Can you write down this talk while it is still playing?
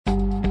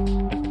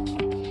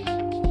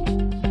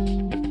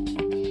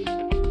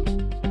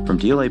From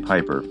DLA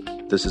Piper,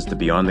 this is the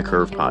Beyond the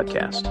Curve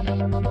podcast.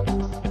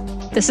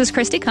 This is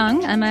Kristi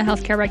Kung. I'm a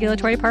healthcare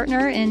regulatory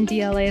partner in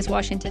DLA's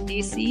Washington,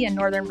 D.C. and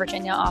Northern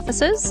Virginia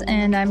offices,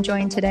 and I'm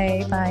joined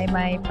today by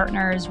my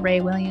partners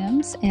Ray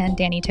Williams and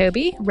Danny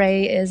Tobey.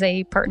 Ray is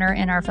a partner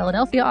in our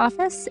Philadelphia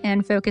office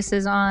and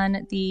focuses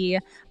on the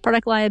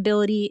product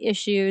liability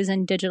issues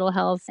in digital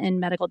health and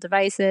medical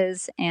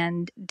devices,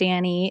 and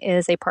Danny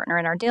is a partner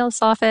in our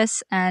Dallas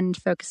office and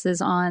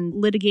focuses on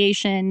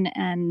litigation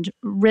and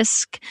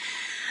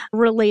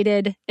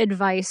risk-related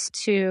advice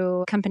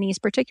to companies,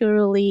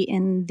 particularly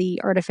in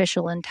the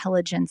artificial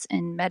intelligence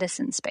in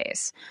medicine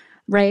space.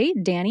 Ray,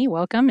 Danny,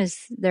 welcome.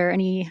 Is there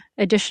any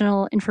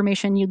additional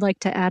information you'd like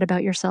to add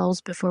about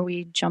yourselves before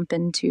we jump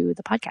into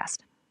the podcast?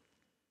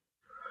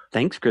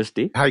 Thanks,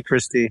 Kristi. Hi,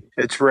 Kristi.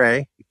 It's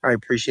Ray. I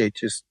appreciate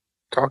just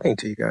talking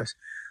to you guys.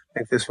 I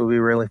think this will be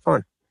really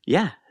fun.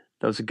 Yeah,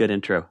 that was a good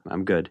intro.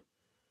 I'm good.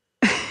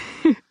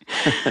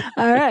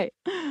 All right.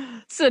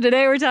 So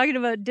today we're talking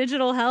about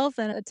digital health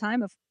in a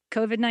time of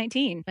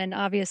COVID-19, and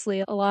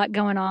obviously a lot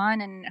going on.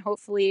 And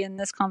hopefully in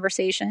this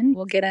conversation,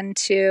 we'll get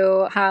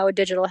into how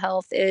digital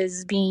health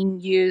is being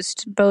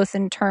used both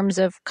in terms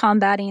of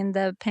combating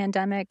the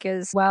pandemic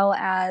as well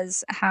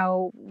as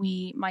how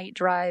we might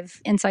drive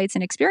insights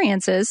and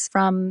experiences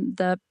from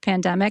the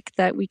pandemic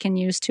that we can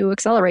use to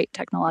accelerate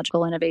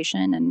technological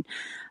innovation and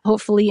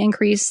hopefully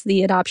increase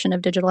the adoption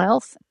of digital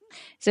health.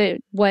 So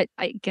what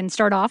I can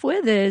start off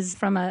with is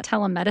from a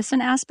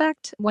telemedicine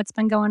aspect, what's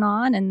been going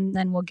on, and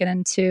then we'll get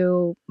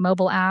into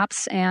mobile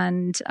apps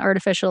and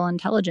artificial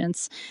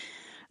intelligence.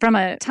 From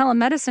a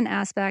telemedicine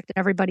aspect,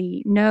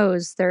 everybody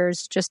knows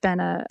there's just been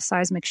a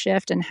seismic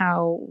shift in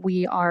how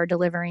we are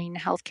delivering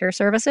healthcare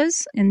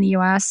services in the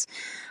U.S.,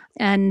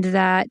 and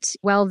that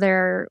while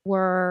there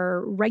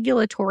were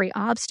regulatory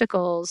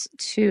obstacles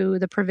to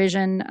the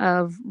provision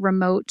of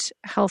remote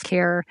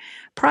healthcare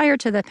prior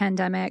to the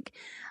pandemic,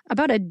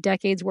 about a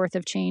decade's worth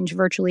of change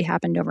virtually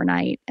happened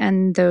overnight.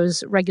 And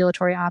those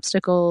regulatory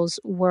obstacles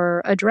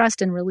were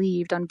addressed and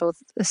relieved on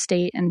both the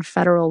state and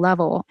federal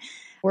level.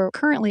 We're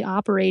currently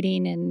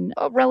operating in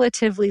a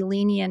relatively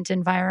lenient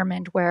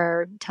environment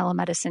where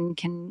telemedicine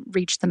can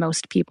reach the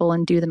most people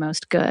and do the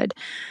most good.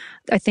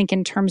 I think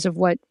in terms of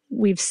what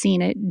we've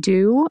seen it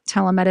do,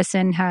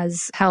 telemedicine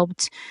has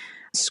helped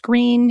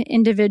screen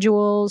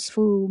individuals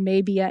who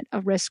may be at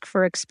a risk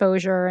for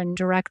exposure and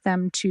direct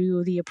them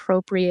to the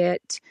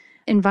appropriate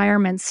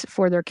environments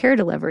for their care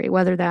delivery,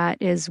 whether that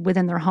is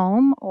within their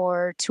home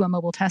or to a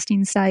mobile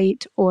testing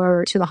site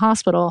or to the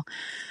hospital,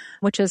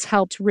 which has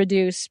helped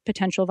reduce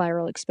potential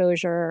viral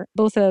exposure,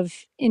 both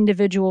of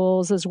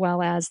individuals as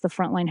well as the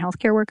frontline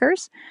healthcare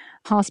workers.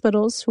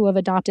 Hospitals who have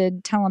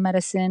adopted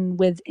telemedicine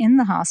within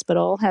the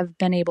hospital have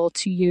been able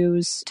to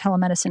use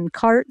telemedicine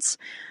carts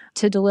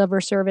to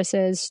deliver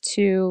services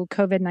to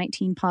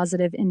COVID-19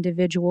 positive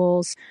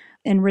individuals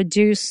and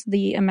reduce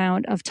the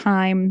amount of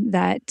time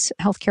that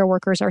healthcare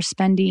workers are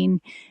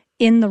spending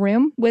in the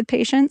room with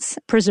patients,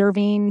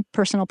 preserving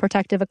personal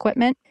protective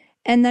equipment.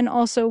 And then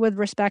also with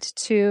respect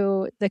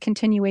to the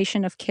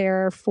continuation of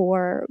care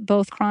for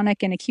both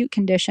chronic and acute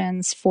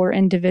conditions for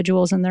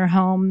individuals in their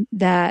home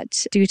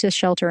that, due to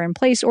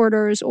shelter-in-place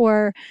orders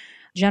or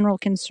general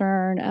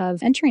concern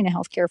of entering a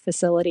healthcare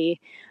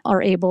facility,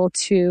 are able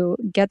to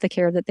get the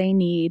care that they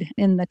need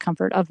in the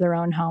comfort of their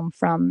own home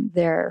from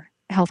their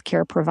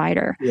healthcare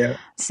provider. Yeah.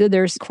 So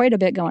there's quite a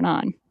bit going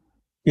on.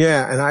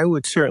 Yeah, and I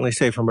would certainly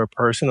say from a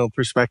personal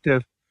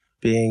perspective,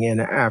 being an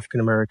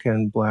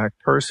African-American Black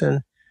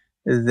person,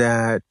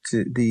 that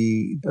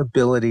the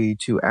ability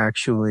to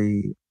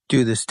actually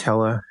do this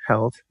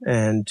telehealth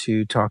and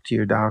to talk to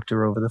your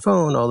doctor over the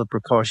phone, all the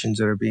precautions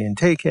that are being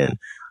taken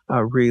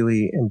are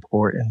really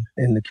important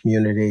in the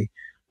community,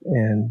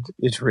 and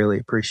it's really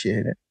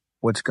appreciated.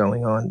 What's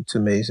going on. It's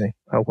amazing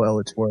how well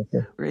it's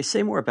working. Ray,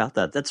 say more about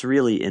that. That's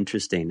really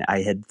interesting.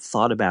 I had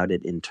thought about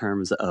it in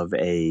terms of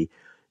a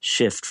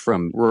shift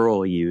from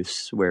rural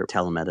use where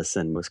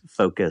telemedicine was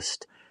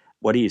focused.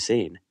 What are you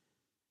seeing?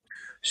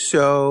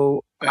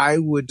 So I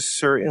would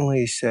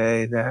certainly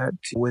say that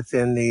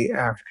within the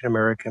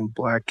African-American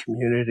Black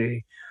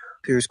community,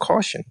 there's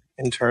caution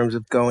in terms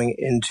of going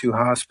into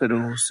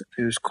hospitals.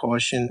 There's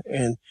caution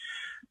in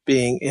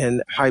being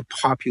in high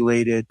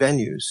populated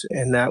venues.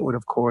 And that would,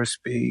 of course,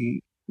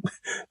 be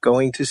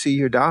going to see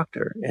your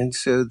doctor. And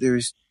so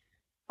there's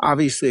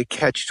obviously a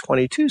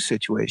catch-22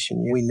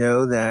 situation. We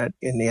know that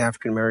in the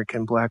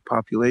African-American Black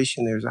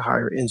population, there's a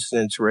higher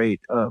incidence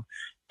rate of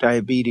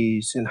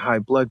diabetes and high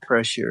blood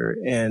pressure,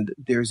 and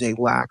there's a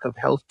lack of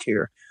health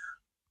care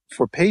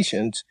for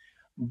patients.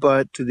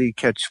 But to the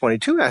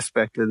catch-22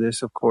 aspect of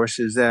this, of course,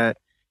 is that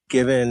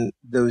given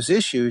those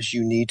issues,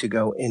 you need to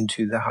go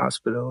into the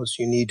hospitals,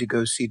 you need to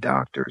go see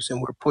doctors,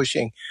 and we're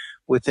pushing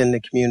within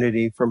the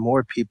community for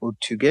more people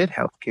to get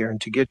health care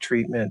and to get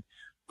treatment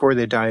for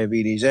their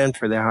diabetes and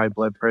for their high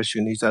blood pressure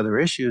and these other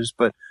issues.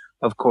 But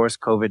of course,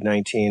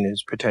 COVID-19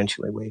 is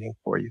potentially waiting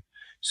for you.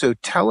 So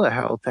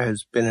telehealth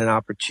has been an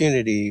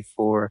opportunity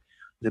for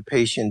the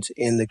patients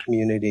in the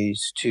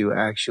communities to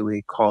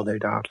actually call their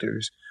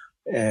doctors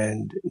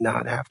and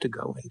not have to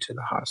go into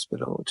the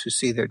hospital to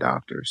see their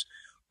doctors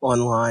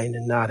online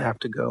and not have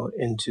to go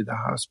into the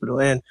hospital.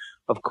 And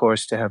of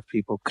course, to have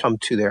people come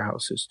to their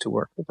houses to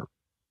work with them.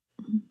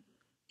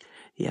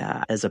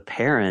 Yeah, as a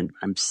parent,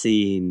 I'm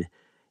seeing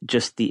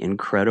just the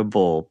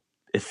incredible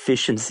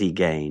efficiency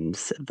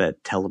gains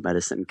that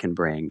telemedicine can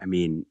bring. I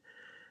mean,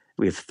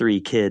 we have 3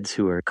 kids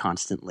who are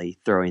constantly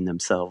throwing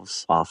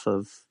themselves off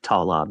of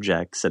tall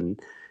objects and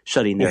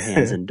shutting their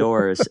hands and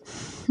doors.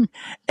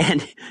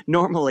 And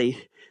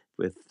normally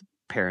with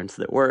parents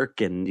that work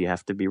and you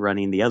have to be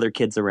running the other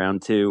kids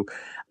around too,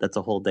 that's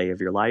a whole day of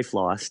your life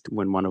lost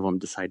when one of them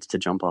decides to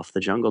jump off the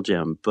jungle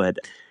gym. But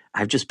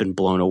I've just been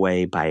blown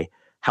away by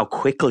how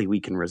quickly we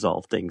can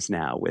resolve things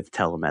now with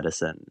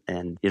telemedicine.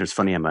 And it's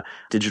funny, I'm a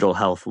digital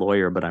health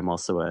lawyer, but I'm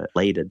also a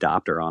late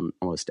adopter on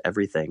almost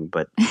everything.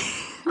 But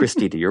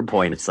Kristi, to your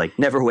point, it's like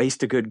never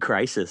waste a good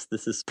crisis.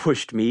 This has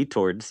pushed me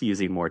towards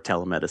using more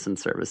telemedicine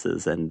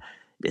services, and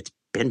it's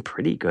been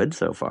pretty good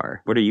so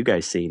far. What are you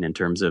guys seeing in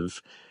terms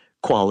of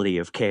quality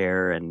of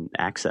care and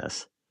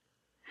access?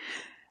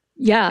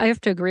 Yeah, I have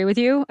to agree with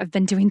you. I've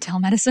been doing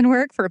telemedicine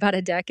work for about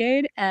a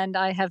decade, and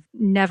I have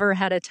never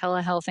had a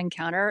telehealth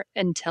encounter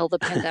until the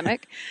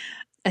pandemic.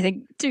 I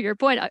think, to your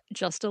point, I'm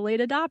just a late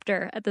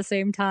adopter at the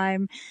same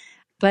time.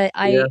 But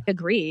I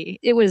agree.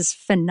 It was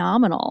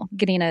phenomenal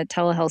getting a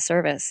telehealth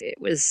service. It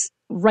was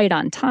right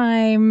on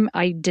time.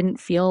 I didn't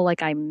feel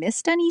like I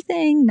missed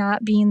anything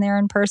not being there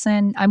in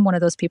person. I'm one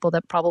of those people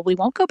that probably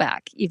won't go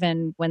back,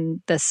 even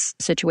when this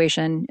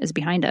situation is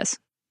behind us.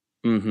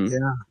 Mm-hmm.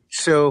 Yeah.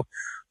 So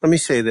let me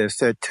say this,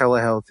 that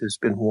telehealth has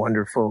been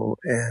wonderful,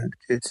 and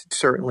it's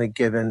certainly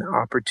given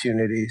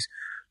opportunities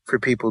for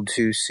people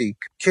to seek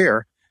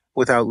care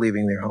without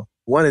leaving their home.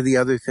 One of the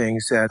other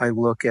things that I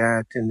look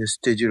at in this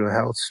digital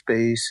health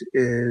space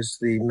is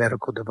the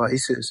medical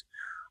devices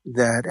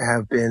that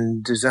have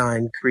been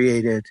designed,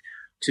 created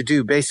to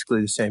do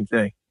basically the same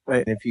thing.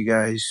 Right? And if you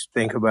guys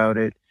think about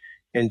it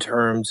in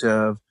terms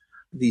of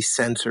the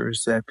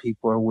sensors that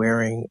people are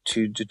wearing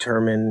to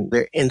determine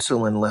their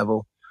insulin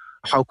level,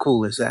 how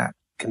cool is that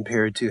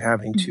compared to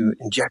having to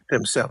inject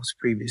themselves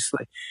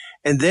previously?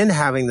 And then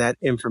having that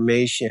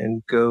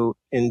information go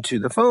into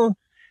the phone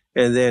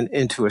and then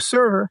into a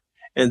server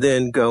and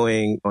then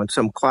going on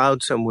some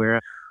cloud somewhere.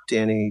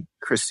 Danny,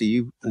 Kristi,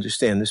 you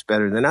understand this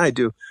better than I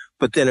do,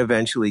 but then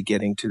eventually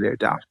getting to their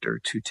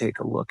doctor to take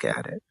a look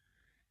at it.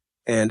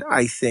 And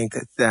I think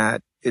that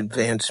that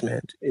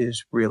advancement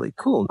is really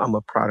cool. I'm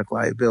a product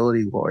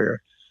liability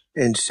lawyer.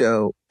 And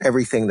so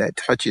everything that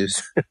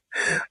touches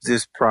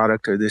this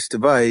product or this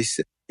device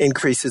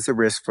increases the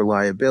risk for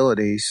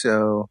liability.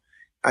 So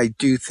I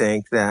do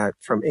think that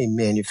from a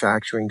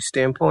manufacturing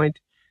standpoint,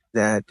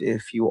 that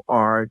if you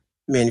are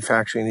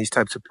manufacturing these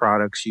types of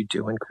products, you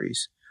do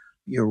increase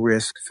your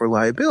risk for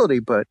liability.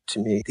 But to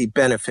me, the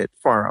benefit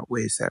far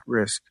outweighs that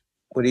risk.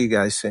 What are you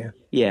guys saying?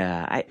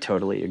 Yeah, I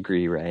totally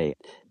agree, Ray.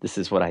 This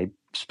is what I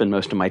spend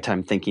most of my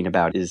time thinking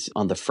about is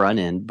on the front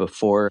end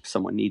before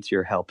someone needs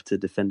your help to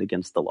defend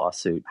against the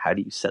lawsuit. How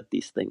do you set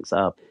these things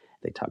up?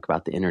 They talk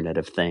about the Internet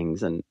of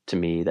Things. And to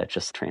me, that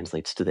just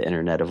translates to the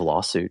Internet of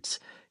Lawsuits,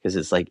 because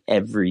it's like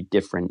every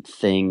different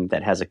thing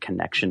that has a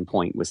connection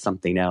point with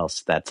something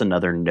else. That's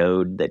another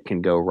node that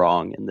can go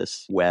wrong in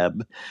this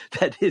web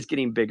that is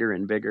getting bigger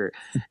and bigger.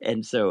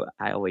 And so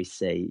I always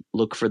say,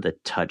 look for the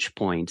touch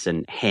points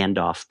and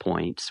handoff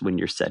points when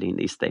you're setting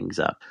these things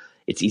up.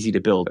 It's easy to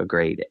build a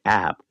great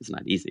app. It's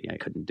not easy. I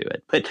couldn't do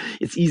it, but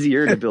it's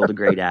easier to build a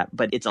great app,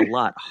 but it's a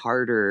lot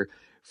harder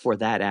for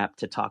that app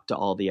to talk to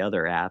all the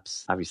other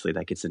apps. Obviously,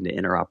 that gets into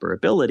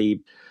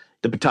interoperability.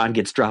 The baton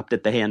gets dropped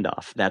at the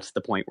handoff. That's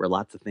the point where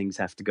lots of things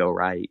have to go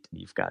right.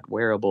 You've got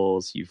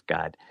wearables, you've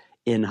got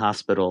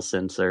in-hospital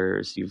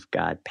sensors, you've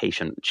got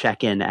patient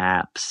check-in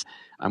apps.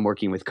 I'm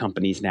working with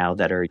companies now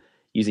that are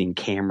using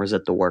cameras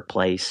at the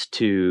workplace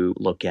to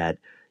look at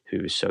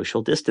who's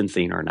social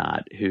distancing or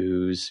not,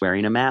 who's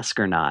wearing a mask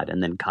or not,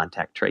 and then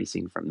contact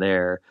tracing from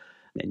there.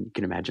 And you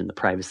can imagine the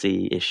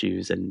privacy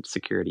issues and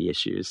security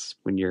issues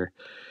when you're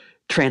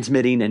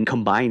transmitting and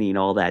combining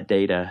all that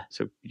data.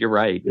 So you're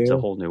right. It's a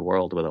whole new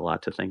world with a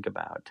lot to think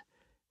about.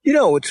 You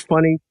know, it's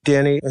funny,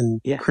 Danny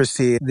and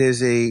Kristi,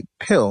 there's a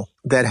pill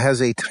that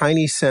has a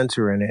tiny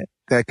sensor in it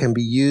that can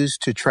be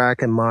used to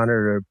track and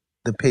monitor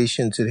the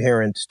patient's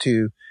adherence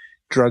to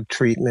drug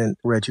treatment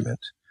regimens.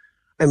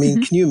 I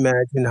mean, can you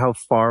imagine how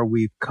far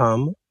we've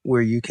come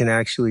where you can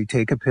actually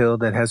take a pill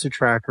that has a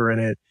tracker in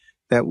it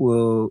that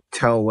will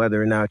tell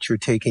whether or not you're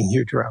taking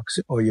your drugs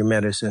or your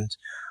medicines?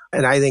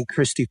 And I think,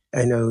 Kristi,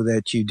 I know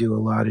that you do a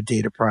lot of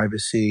data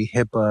privacy,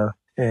 HIPAA,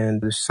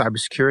 and the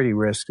cybersecurity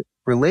risk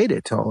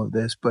related to all of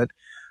this. But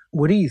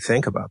what do you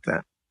think about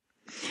that?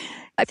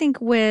 I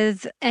think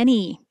with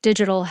any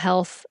digital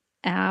health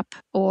app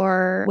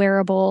or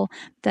wearable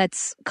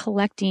that's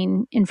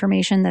collecting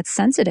information that's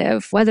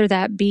sensitive, whether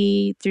that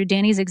be through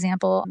Danny's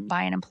example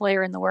by an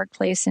employer in the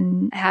workplace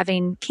and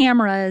having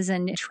cameras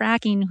and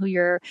tracking who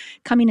you're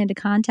coming into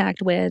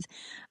contact with,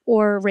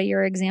 or Ray,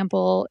 your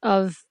example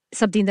of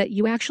something that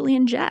you actually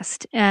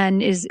ingest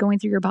and is going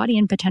through your body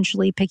and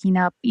potentially picking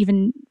up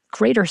even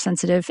greater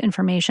sensitive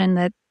information,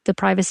 that the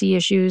privacy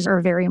issues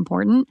are very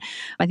important.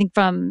 I think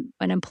from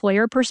an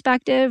employer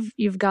perspective,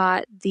 you've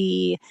got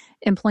the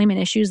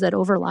employment issues that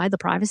overlie the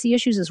privacy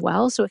issues as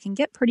well. So it can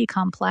get pretty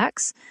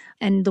complex.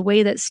 And the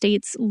way that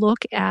states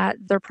look at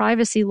their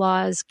privacy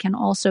laws can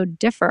also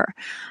differ.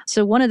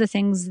 So one of the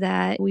things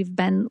that we've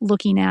been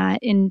looking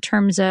at in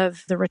terms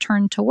of the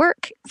return to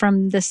work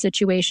from this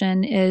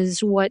situation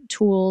is what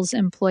tools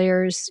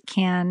employers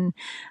can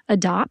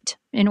adopt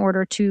in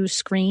order to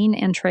screen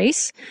and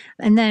trace,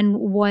 and then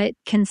what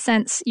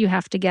consents you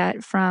have to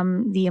get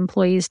from the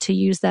employees to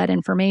use that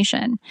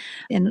information.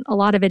 And a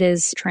lot of it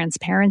is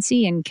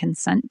transparency and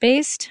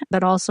consent-based,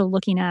 but also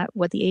looking at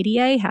what the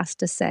ADA has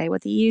to say,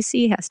 what the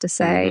EUC has to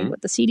say,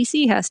 what the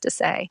CDC has to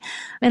say.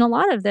 And a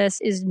lot of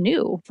this is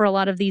new for a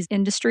lot of these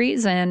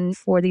industries and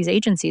for these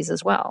agencies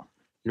as well.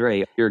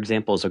 Right. Your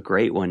example is a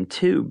great one,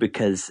 too,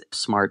 because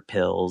smart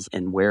pills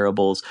and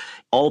wearables,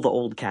 all the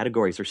old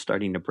categories are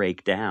starting to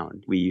break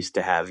down. We used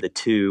to have the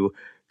two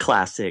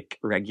classic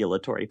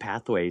regulatory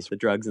pathways, the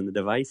drugs and the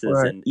devices,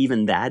 Right. and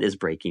even that is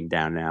breaking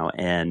down now.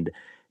 And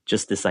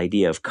just this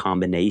idea of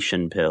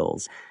combination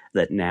pills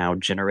that now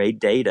generate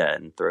data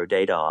and throw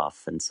data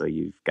off. And so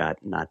you've got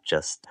not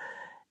just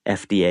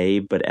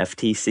FDA, but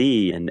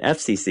FTC and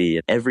FCC.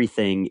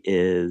 Everything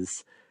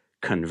is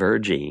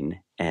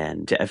converging.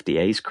 And to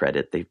FDA's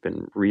credit, they've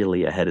been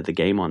really ahead of the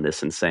game on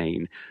this and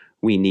saying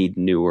we need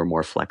newer,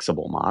 more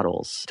flexible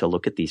models to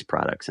look at these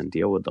products and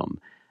deal with them.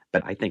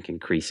 But I think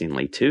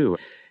increasingly, too,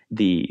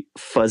 the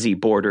fuzzy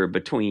border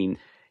between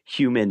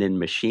human and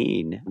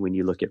machine, when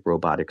you look at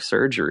robotic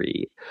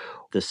surgery,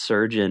 the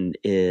surgeon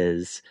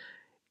is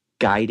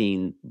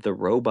guiding the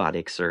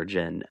robotic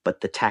surgeon,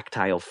 but the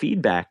tactile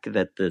feedback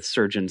that the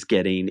surgeon's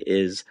getting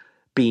is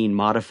being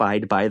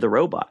modified by the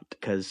robot,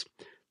 because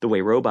the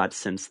way robots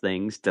sense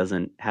things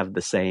doesn't have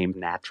the same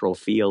natural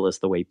feel as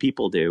the way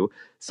people do.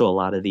 So a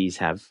lot of these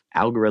have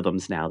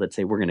algorithms now that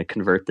say, we're going to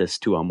convert this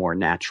to a more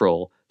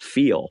natural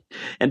feel.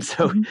 And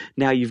so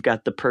now you've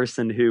got the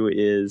person who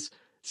is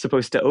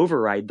supposed to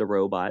override the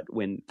robot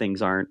when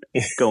things aren't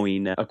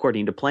going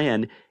according to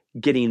plan,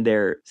 getting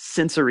their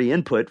sensory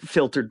input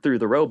filtered through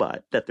the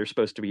robot that they're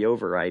supposed to be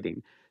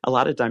overriding. A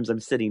lot of times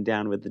I'm sitting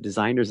down with the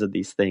designers of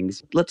these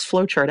things. Let's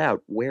flowchart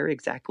out, where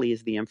exactly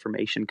is the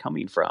information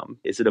coming from?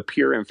 Is it a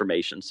pure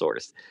information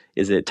source?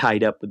 Is it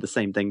tied up with the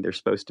same thing they're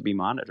supposed to be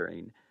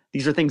monitoring?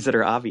 These are things that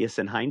are obvious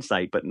in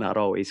hindsight, but not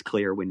always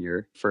clear when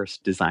you're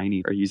first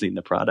designing or using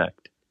the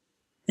product.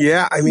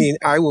 Yeah, I mean,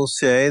 I will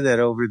say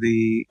that over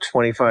the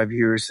 25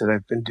 years that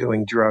I've been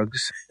doing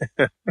drugs,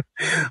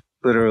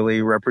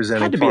 literally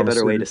representing Had to be a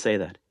better way to say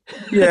that.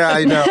 Yeah,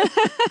 I know.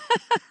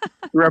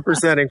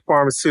 Representing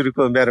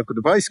pharmaceutical and medical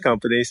device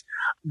companies,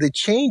 the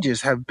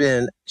changes have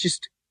been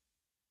just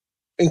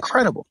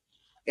incredible.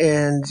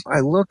 And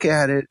I look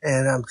at it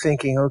and I'm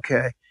thinking,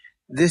 okay,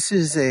 this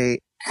is a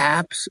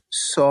apps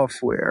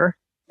software.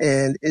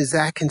 And is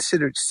that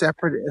considered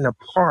separate and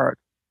apart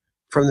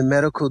from the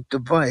medical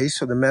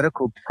device or the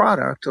medical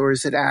product? Or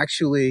is it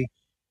actually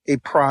a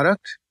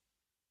product?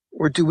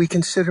 Or do we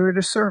consider it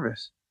a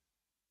service?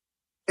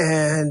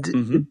 And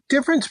the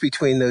difference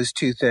between those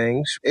two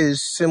things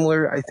is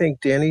similar, I think,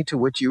 Danny, to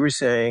what you were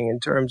saying in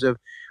terms of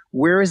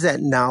where is that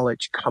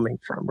knowledge coming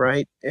from,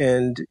 right?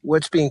 And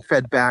what's being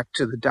fed back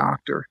to the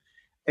doctor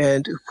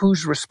and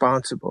who's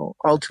responsible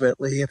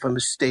ultimately if a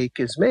mistake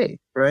is made,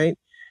 right?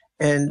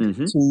 And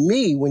to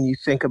me, when you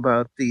think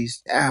about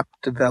these app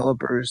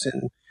developers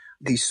and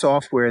the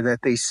software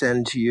that they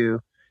send to you,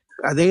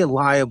 are they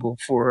liable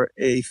for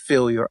a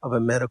failure of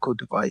a medical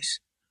device?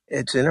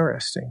 It's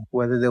interesting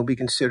whether they'll be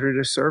considered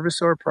a service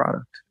or a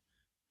product.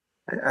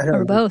 I don't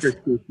or both. know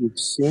if you've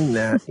seen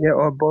that. Yeah,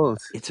 or both.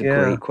 It's a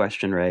great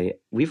question, Ray.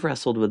 We've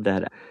wrestled with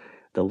that.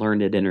 The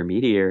learned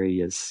intermediary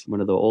is one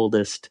of the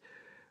oldest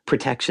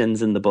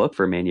protections in the book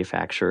for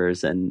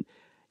manufacturers. And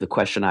the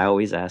question I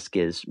always ask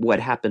is, what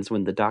happens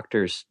when the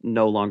doctor's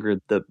no longer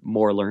the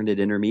more learned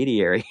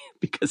intermediary?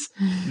 Because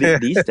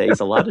these days,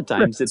 a lot of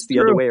times it's the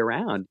other way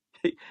around.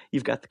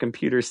 You've got the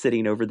computer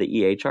sitting over the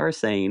EHR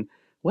saying,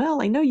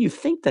 well, I know you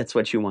think that's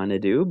what you want to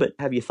do, but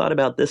have you thought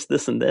about this,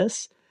 this, and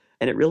this?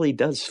 And it really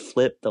does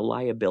flip the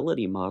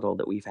liability model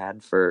that we've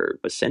had for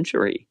a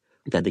century,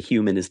 that the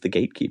human is the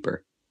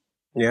gatekeeper.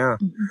 Yeah.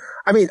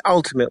 I mean,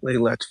 ultimately,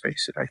 let's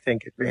face it, I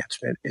think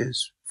advancement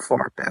is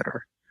far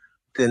better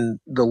than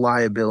the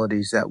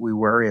liabilities that we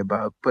worry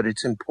about, but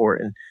it's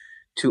important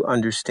to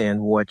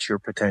understand what your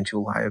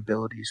potential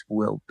liabilities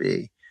will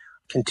be.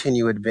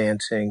 Continue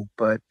advancing,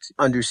 but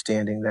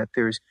understanding that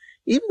there's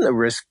even the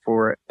risk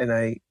for it. And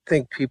I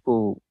think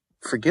people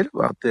forget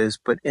about this,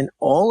 but in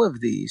all of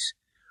these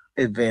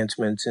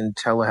advancements in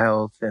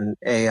telehealth and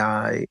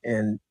AI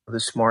and the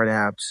smart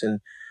apps and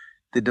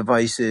the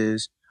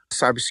devices,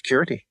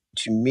 cybersecurity,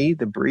 to me,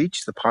 the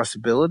breach, the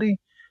possibility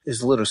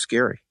is a little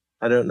scary.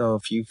 I don't know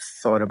if you've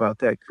thought about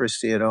that,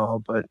 Kristi, at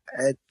all, but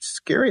it's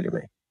scary to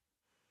me.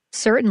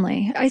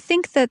 Certainly. I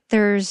think that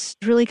there's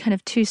really kind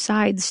of two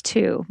sides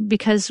too,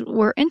 because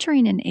we're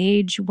entering an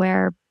age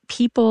where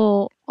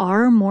people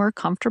are more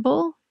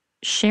comfortable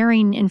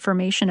sharing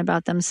information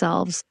about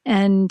themselves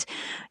and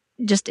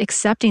just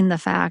accepting the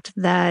fact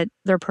that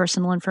their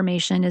personal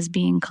information is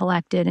being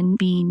collected and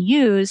being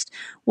used,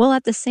 while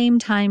at the same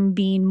time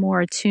being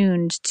more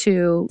attuned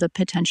to the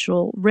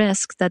potential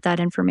risk that that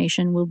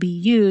information will be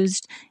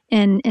used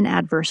in an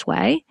adverse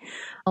way.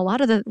 A lot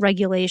of the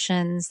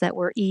regulations that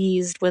were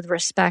eased with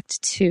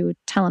respect to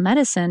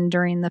telemedicine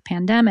during the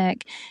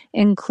pandemic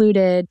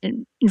included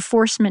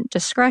enforcement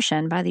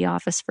discretion by the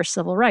Office for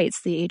Civil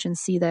Rights, the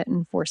agency that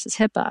enforces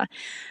HIPAA,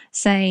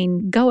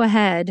 saying, go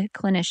ahead,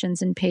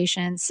 clinicians and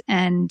patients,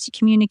 and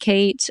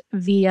communicate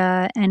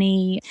via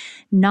any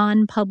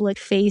non-public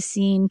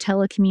facing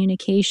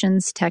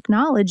telecommunications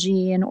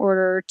technology in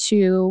order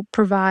to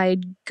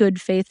provide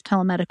good faith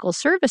telemedical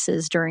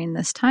services during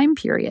this time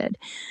period.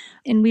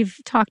 And we've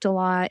talked a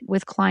lot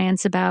with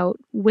clients about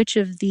which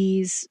of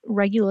these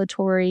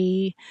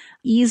regulatory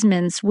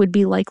easements would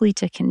be likely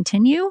to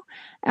continue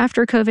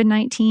after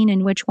COVID-19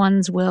 and which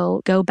ones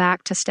will go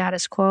back to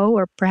status quo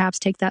or perhaps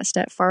take that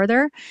step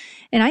farther.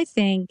 And I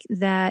think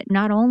that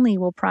not only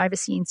will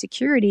privacy and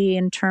security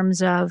in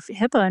terms of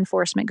HIPAA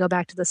enforcement go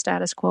back to the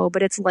status quo,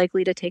 but it's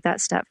likely to take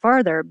that step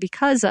farther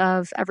because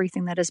of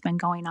everything that has been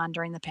going on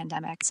during the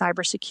pandemic.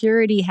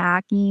 Cybersecurity,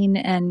 hacking,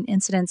 and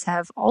incidents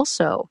have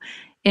also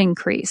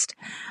increased.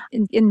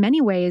 In many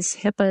ways,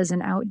 HIPAA is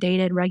an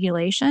outdated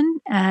regulation,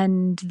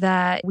 and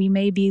that we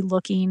may be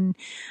looking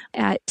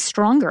at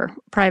stronger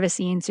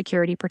privacy and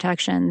security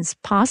protections,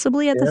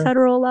 possibly at the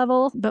federal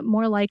level, but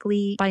more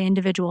likely by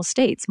individual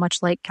states,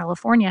 much like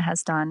California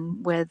has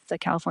done with the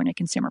California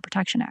Consumer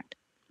Protection Act.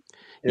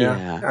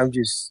 Yeah. I'm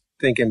just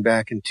thinking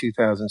back in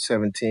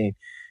 2017,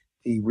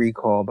 the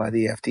recall by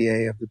the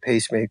FDA of the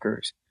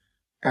pacemakers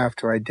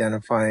after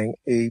identifying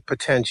a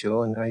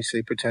potential, and I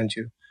say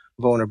potential,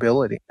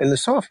 vulnerability in the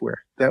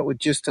software that would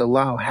just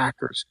allow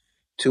hackers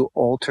to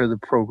alter the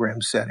program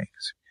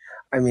settings.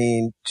 I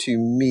mean, to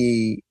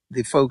me,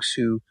 the folks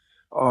who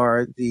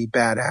are the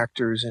bad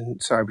actors in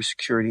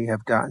cybersecurity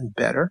have gotten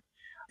better.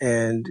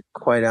 And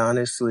quite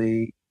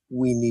honestly,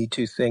 we need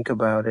to think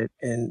about it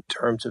in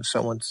terms of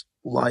someone's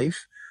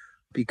life,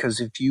 because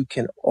if you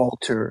can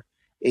alter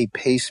a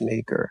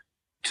pacemaker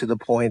to the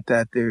point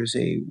that there's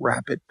a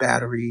rapid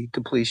battery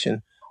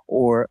depletion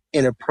or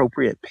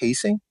inappropriate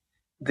pacing,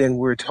 then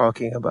we're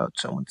talking about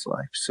someone's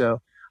life.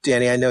 So,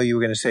 Danny, I know you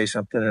were going to say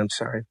something, and I'm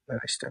sorry that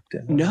I stepped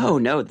in.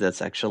 No,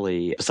 that's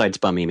actually, besides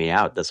bumming me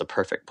out, that's a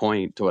perfect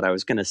point to what I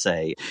was going to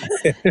say.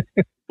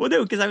 Well,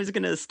 no, because I was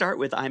going to start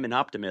with I'm an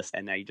optimist,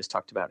 and now you just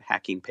talked about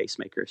hacking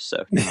pacemakers,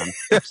 so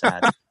I'm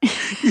sad.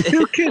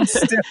 You can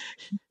still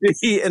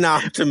be an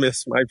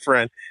optimist, my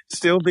friend.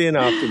 Still be an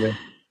optimist.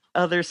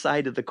 Other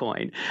side of the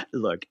coin.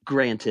 Look,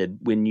 granted,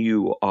 when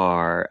you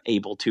are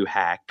able to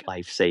hack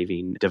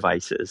life-saving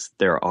devices,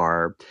 there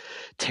are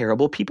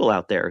terrible people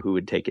out there who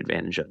would take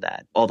advantage of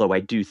that. Although I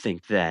do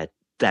think that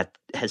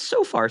has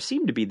so far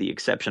seemed to be the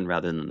exception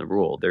rather than the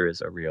rule. There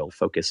is a real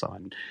focus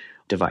on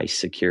device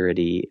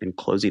security and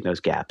closing those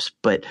gaps.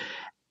 But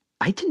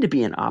I tend to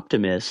be an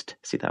optimist.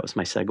 See, that was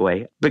my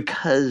segue.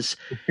 Because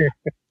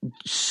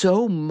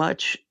so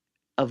much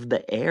of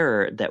the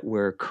error that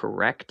we're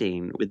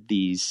correcting with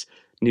these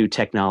new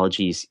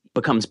technologies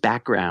becomes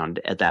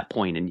background at that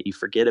point, and you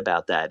forget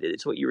about that.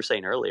 It's what you were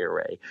saying earlier,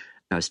 Ray.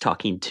 I was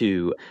talking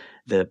to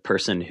the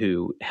person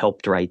who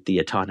helped write the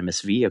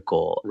autonomous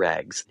vehicle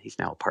regs. He's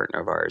now a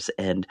partner of ours.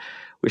 And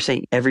we're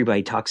saying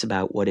everybody talks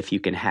about what if you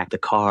can hack the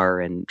car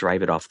and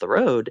drive it off the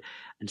road.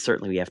 And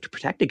certainly we have to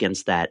protect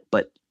against that.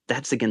 But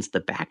that's against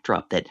the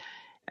backdrop that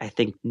I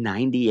think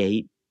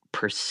 98%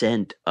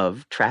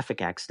 of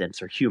traffic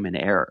accidents are human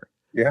error.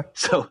 Yeah.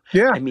 So,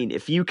 I mean,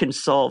 if you can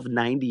solve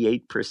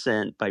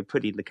 98% by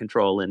putting the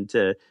control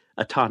into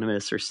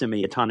autonomous or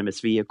semi-autonomous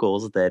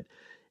vehicles that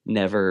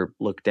never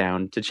look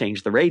down to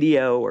change the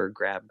radio or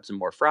grab some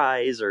more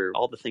fries or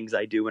all the things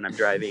I do when I'm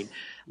driving,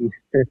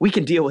 we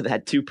can deal with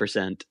that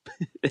 2%.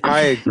 I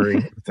agree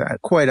with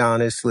that. Quite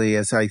honestly,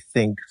 as I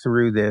think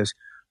through this,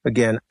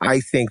 again,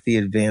 I think the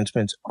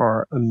advancements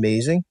are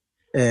amazing.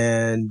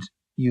 And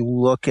you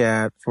look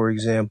at, for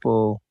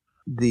example,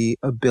 the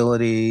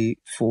ability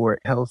for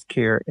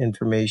healthcare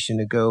information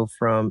to go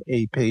from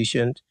a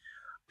patient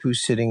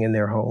who's sitting in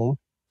their home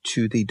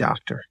to the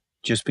doctor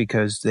just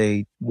because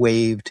they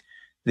waved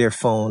their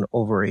phone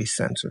over a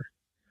sensor.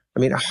 I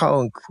mean,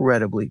 how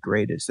incredibly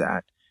great is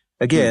that?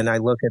 Again, I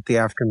look at the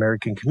African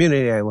American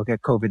community, I look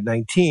at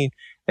COVID-19,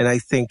 and I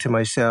think to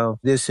myself,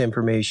 this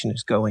information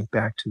is going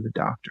back to the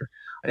doctor.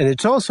 And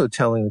it's also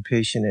telling the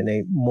patient in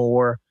a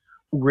more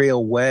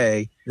real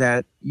way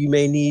that you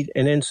may need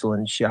an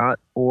insulin shot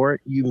or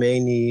you may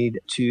need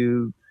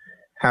to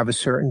have a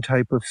certain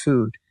type of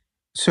food.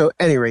 So at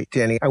any rate,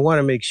 Danny, I want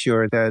to make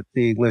sure that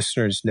the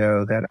listeners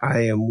know that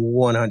I am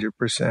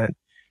 100%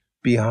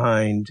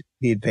 behind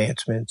the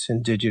advancements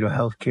in digital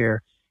healthcare,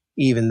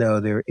 even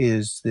though there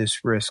is this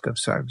risk of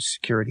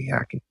cybersecurity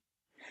hacking.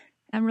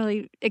 I'm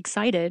really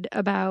excited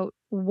about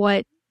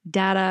what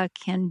data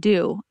can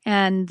do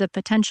and the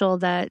potential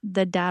that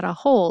the data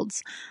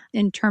holds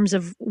in terms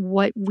of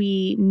what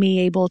we may be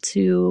able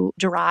to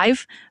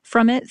derive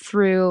from it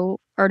through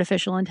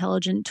artificial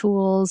intelligent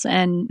tools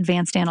and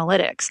advanced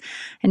analytics.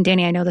 And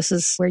Danny, I know this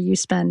is where you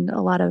spend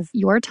a lot of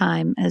your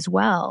time as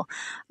well.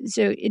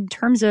 So in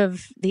terms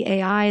of the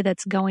AI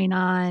that's going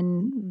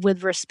on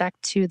with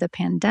respect to the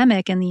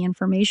pandemic and the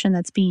information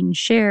that's being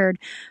shared,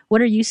 what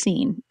are you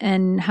seeing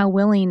and how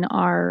willing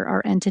are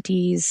our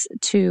entities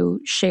to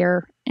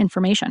share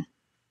information?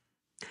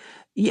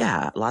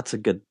 Yeah, lots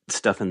of good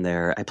stuff in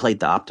there. I played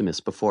the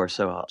optimist before,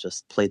 so I'll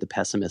just play the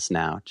pessimist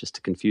now just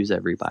to confuse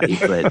everybody.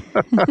 But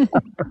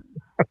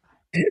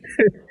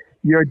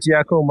Your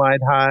Jekyll, my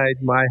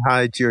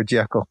Hyde, your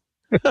Jekyll.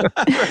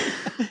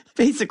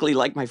 basically,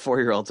 like my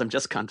 4-year-olds, I'm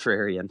just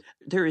contrarian.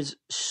 There is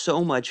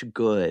so much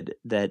good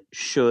that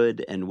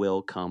should and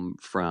will come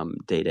from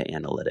data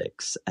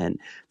analytics, and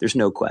there's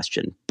no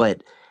question.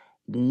 But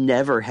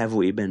never have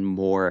we been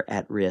more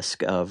at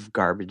risk of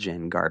garbage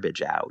in,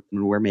 garbage out.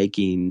 And we're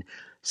making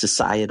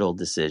societal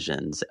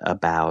decisions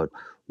about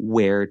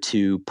where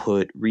to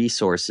put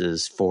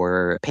resources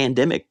for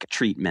pandemic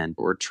treatment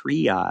or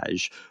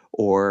triage,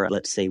 or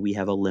let's say we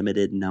have a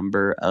limited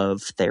number of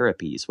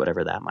therapies,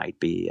 whatever that might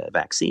be, a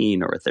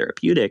vaccine or a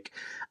therapeutic.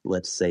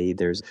 Let's say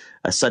there's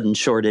a sudden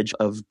shortage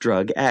of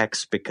drug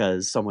X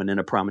because someone in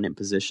a prominent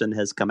position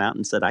has come out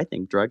and said, I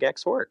think drug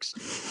X works,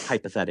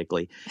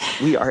 hypothetically.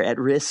 We are at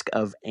risk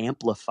of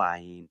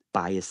amplifying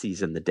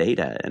biases in the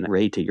data. And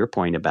Ray, to your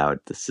point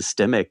about the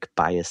systemic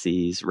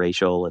biases,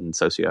 racial and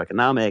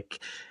socioeconomic,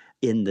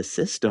 in the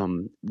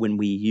system, when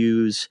we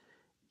use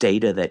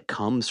data that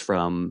comes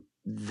from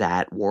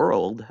that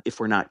world, if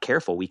we're not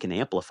careful, we can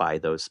amplify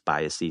those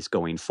biases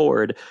going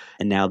forward.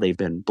 And now they've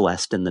been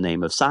blessed in the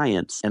name of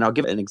science. And I'll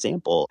give an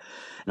example,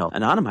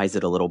 anonymize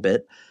it a little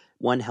bit.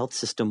 One health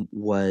system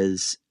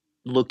was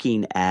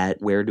looking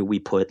at where do we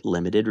put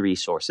limited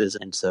resources.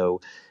 And so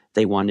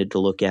they wanted to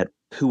look at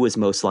who was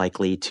most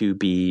likely to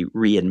be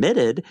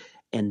readmitted.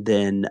 And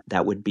then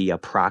that would be a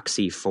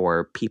proxy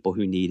for people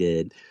who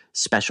needed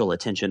special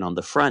attention on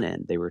the front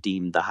end. They were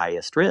deemed the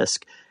highest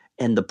risk.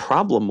 And the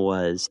problem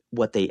was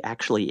what they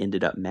actually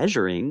ended up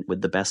measuring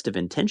with the best of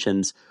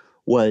intentions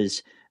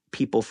was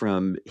people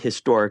from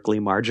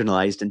historically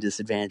marginalized and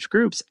disadvantaged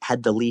groups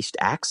had the least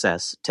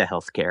access to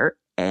healthcare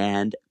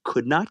and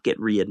could not get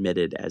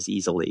readmitted as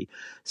easily.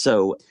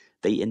 So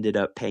they ended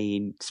up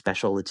paying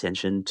special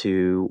attention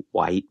to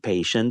white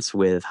patients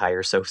with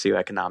higher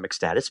socioeconomic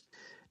status,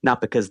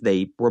 not because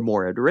they were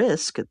more at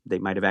risk. They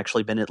might have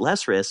actually been at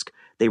less risk.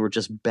 They were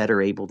just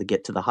better able to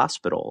get to the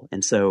hospital.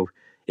 And so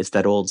it's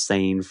that old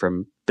saying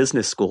from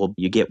business school,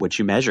 you get what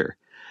you measure.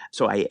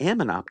 So I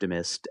am an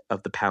optimist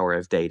of the power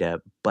of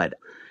data, but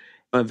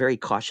I'm very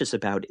cautious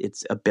about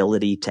its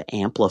ability to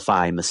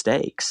amplify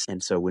mistakes.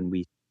 And so when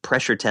we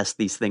pressure test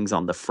these things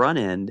on the front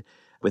end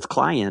with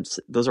clients,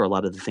 those are a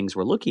lot of the things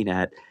we're looking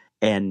at.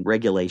 And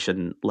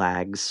regulation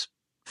lags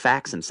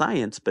facts and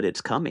science, but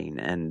it's coming.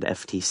 And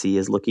FTC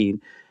is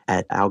looking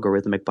at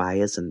algorithmic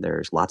bias, and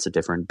there's lots of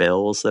different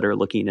bills that are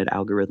looking at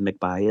algorithmic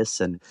bias.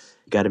 And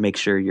you got to make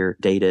sure your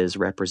data is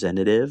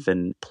representative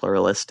and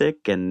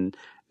pluralistic and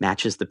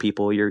matches the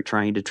people you're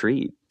trying to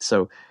treat.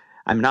 So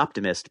I'm an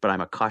optimist, but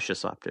I'm a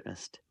cautious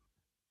optimist.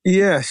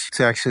 Yes, it's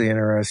actually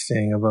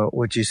interesting about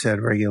what you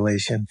said,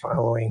 regulation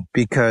following,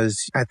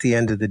 because at the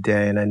end of the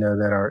day, and I know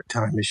that our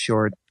time is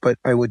short, but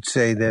I would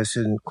say this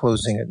in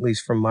closing, at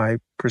least from my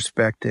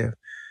perspective,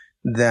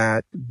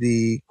 that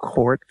the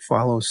court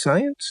follows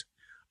science.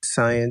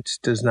 Science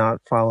does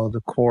not follow the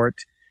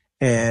court.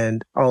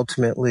 And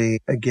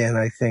ultimately, again,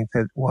 I think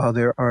that while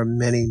there are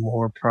many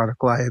more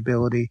product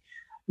liability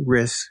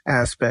risk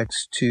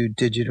aspects to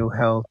digital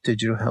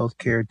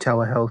healthcare,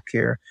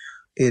 telehealthcare,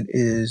 it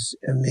is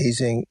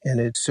amazing and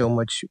it's so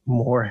much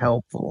more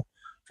helpful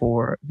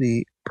for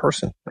the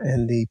person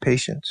and the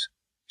patients.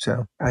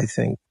 So I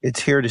think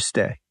it's here to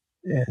stay,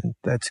 and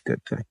that's a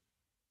good thing.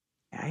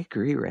 I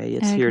agree, Ray.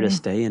 It's here to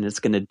stay, and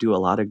it's going to do a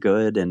lot of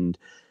good. And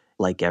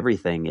like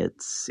everything,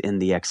 it's in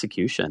the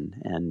execution.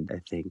 And I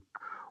think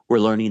we're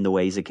learning the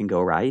ways it can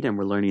go right, and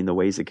we're learning the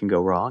ways it can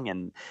go wrong.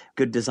 And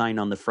good design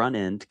on the front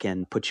end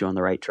can put you on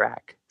the right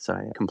track. So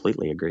I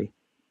completely agree.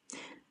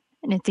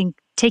 And I think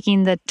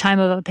taking the time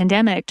of a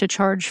pandemic to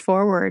charge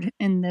forward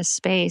in this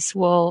space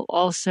will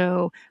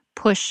also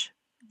push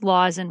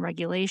laws and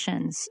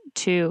regulations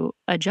to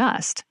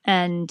adjust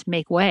and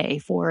make way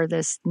for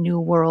this new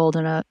world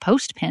in a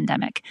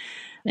post-pandemic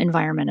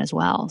environment as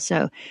well.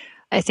 So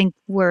I think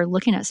we're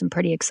looking at some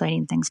pretty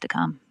exciting things to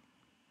come.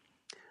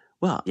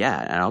 Well, yeah,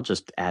 and I'll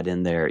just add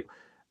in there,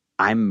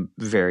 I'm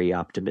very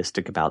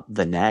optimistic about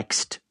the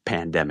next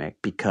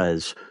pandemic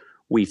because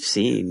we've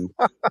seen...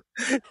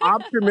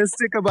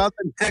 Optimistic about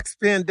the next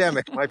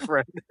pandemic, my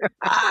friend.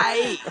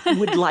 I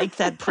would like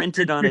that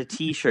printed on a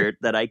T-shirt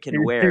that I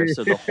can wear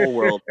so the whole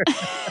world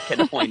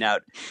can point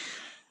out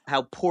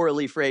how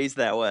poorly phrased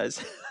that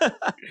was.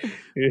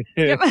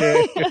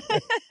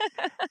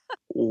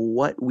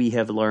 What we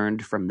have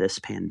learned from this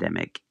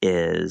pandemic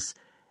is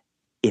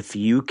if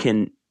you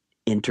can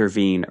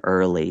intervene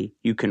early,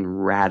 you can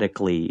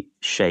radically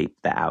shape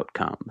the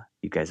outcome.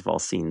 You guys have all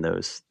seen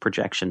those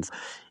projections.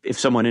 If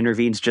someone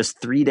intervenes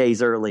just 3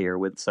 days earlier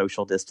with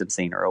social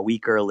distancing or a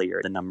week earlier,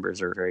 the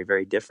numbers are very,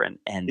 very different.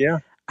 And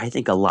I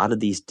think a lot of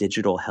these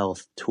digital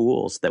health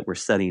tools that we're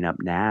setting up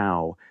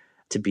now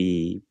to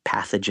be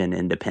pathogen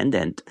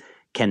independent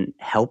can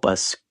help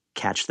us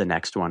catch the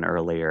next one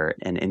earlier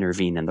and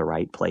intervene in the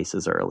right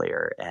places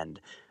earlier. And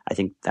I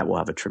think that will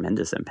have a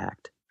tremendous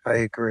impact. I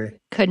agree.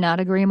 Could not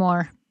agree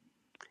more.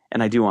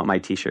 And I do want my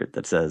t-shirt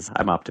that says,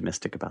 I'm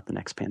optimistic about the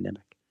next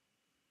pandemic.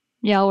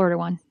 Yeah, I'll order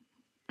one.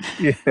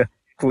 Yeah,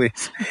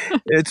 please.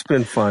 It's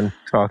been fun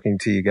talking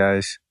to you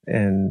guys.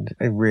 And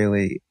I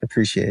really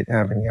appreciate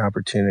having the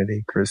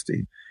opportunity,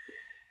 Kristi,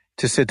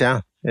 to sit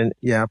down and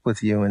yap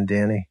with you and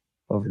Danny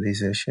over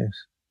these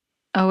issues.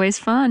 Always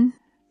fun.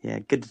 Yeah,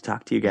 good to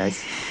talk to you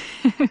guys.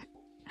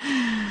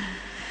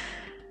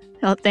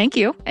 Well, thank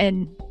you.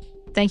 And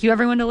thank you,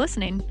 everyone, to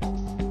listening.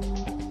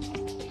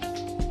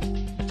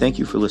 Thank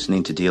you for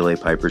listening to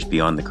DLA Piper's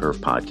Beyond the Curve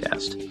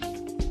podcast.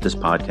 This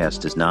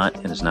podcast does not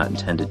and is not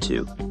intended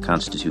to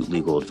constitute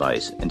legal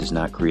advice and does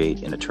not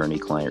create an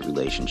attorney-client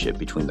relationship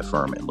between the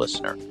firm and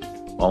listener.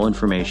 All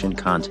information,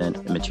 content,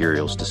 and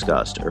materials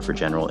discussed are for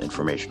general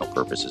informational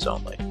purposes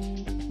only.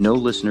 No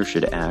listener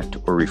should act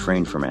or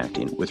refrain from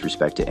acting with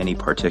respect to any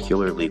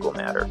particular legal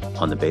matter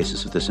on the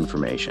basis of this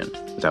information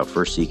without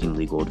first seeking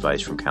legal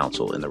advice from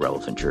counsel in the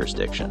relevant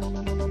jurisdiction.